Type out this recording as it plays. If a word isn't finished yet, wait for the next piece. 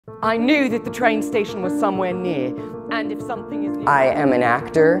I knew that the train station was somewhere near, and if something is near... I am an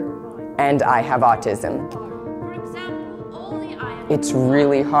actor, and I have autism. It's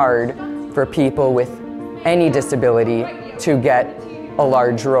really hard for people with any disability to get a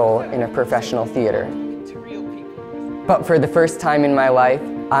large role in a professional theater. But for the first time in my life,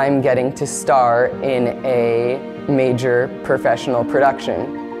 I'm getting to star in a major professional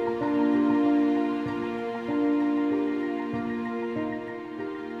production.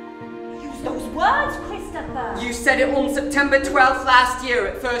 Use those words, Christopher! You said it on September 12th last year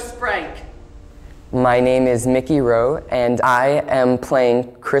at first break. My name is Rowe, and I am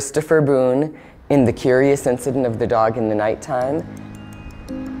playing Christopher Boone in The Curious Incident of the Dog in the Nighttime.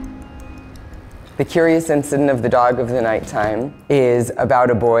 The Curious Incident of the Dog of the Nighttime is about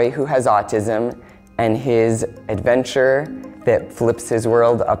a boy who has autism and his adventure that flips his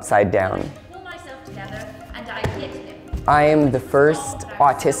world upside down. Pull myself together and I hit him. I am the first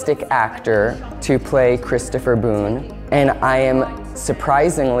autistic actor to play Christopher Boone, and I am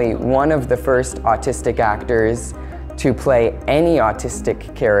surprisingly one of the first autistic actors to play any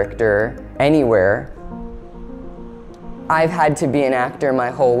autistic character anywhere. I've had to be an actor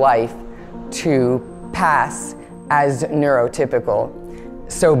my whole life to pass as neurotypical.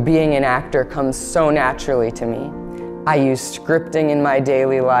 So being an actor comes so naturally to me. I use scripting in my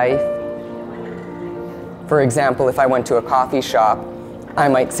daily life. For example, if I went to a coffee shop, I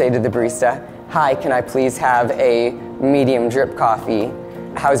might say to the barista, "Hi, can I please have a medium drip coffee?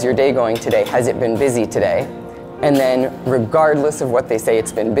 How's your day going today? Has it been busy today?" And then regardless of what they say,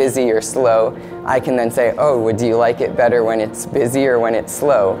 it's been busy or slow, I can then say, "Oh, do you like it better when it's busy or when it's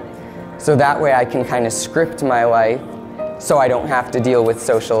slow?" So that way I can kind of script my life so I don't have to deal with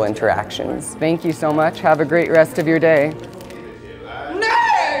social interactions. Thank you so much. Have a great rest of your day.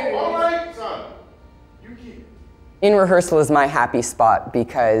 All right, son. You keep it. In rehearsal is my happy spot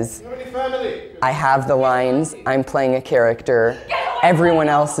because You have any family? I have the lines, I'm playing a character, everyone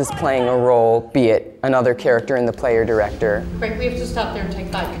else is playing a role, be it another character in the play or director. Frank, we have to stop there and take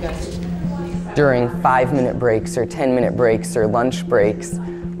 5, you guys. During 5-minute breaks or 10-minute breaks or lunch breaks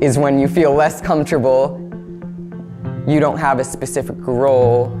is when you feel less comfortable. You don't have a specific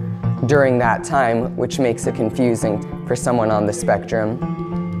role during that time, which makes it confusing for someone on the spectrum.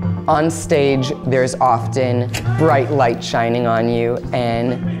 On stage, there's often bright light shining on you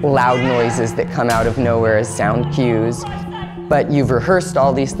and loud noises that come out of nowhere as sound cues. But you've rehearsed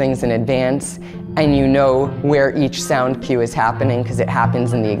all these things in advance, and you know where each sound cue is happening because it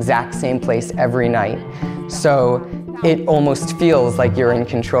happens in the exact same place every night. So it almost feels like you're in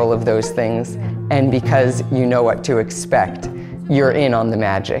control of those things, and because you know what to expect, you're in on the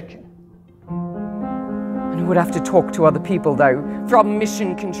magic. And we would have to talk to other people though, from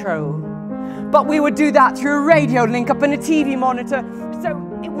mission control. But we would do that through a radio link up and a TV monitor, so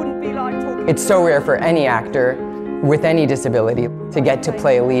it wouldn't be like talking... It's so rare for any actor with any disability to get to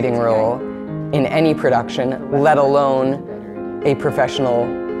play a leading role in any production, let alone a professional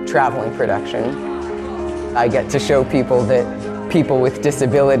traveling production. I get to show people that people with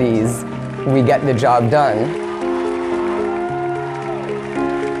disabilities, we get the job done.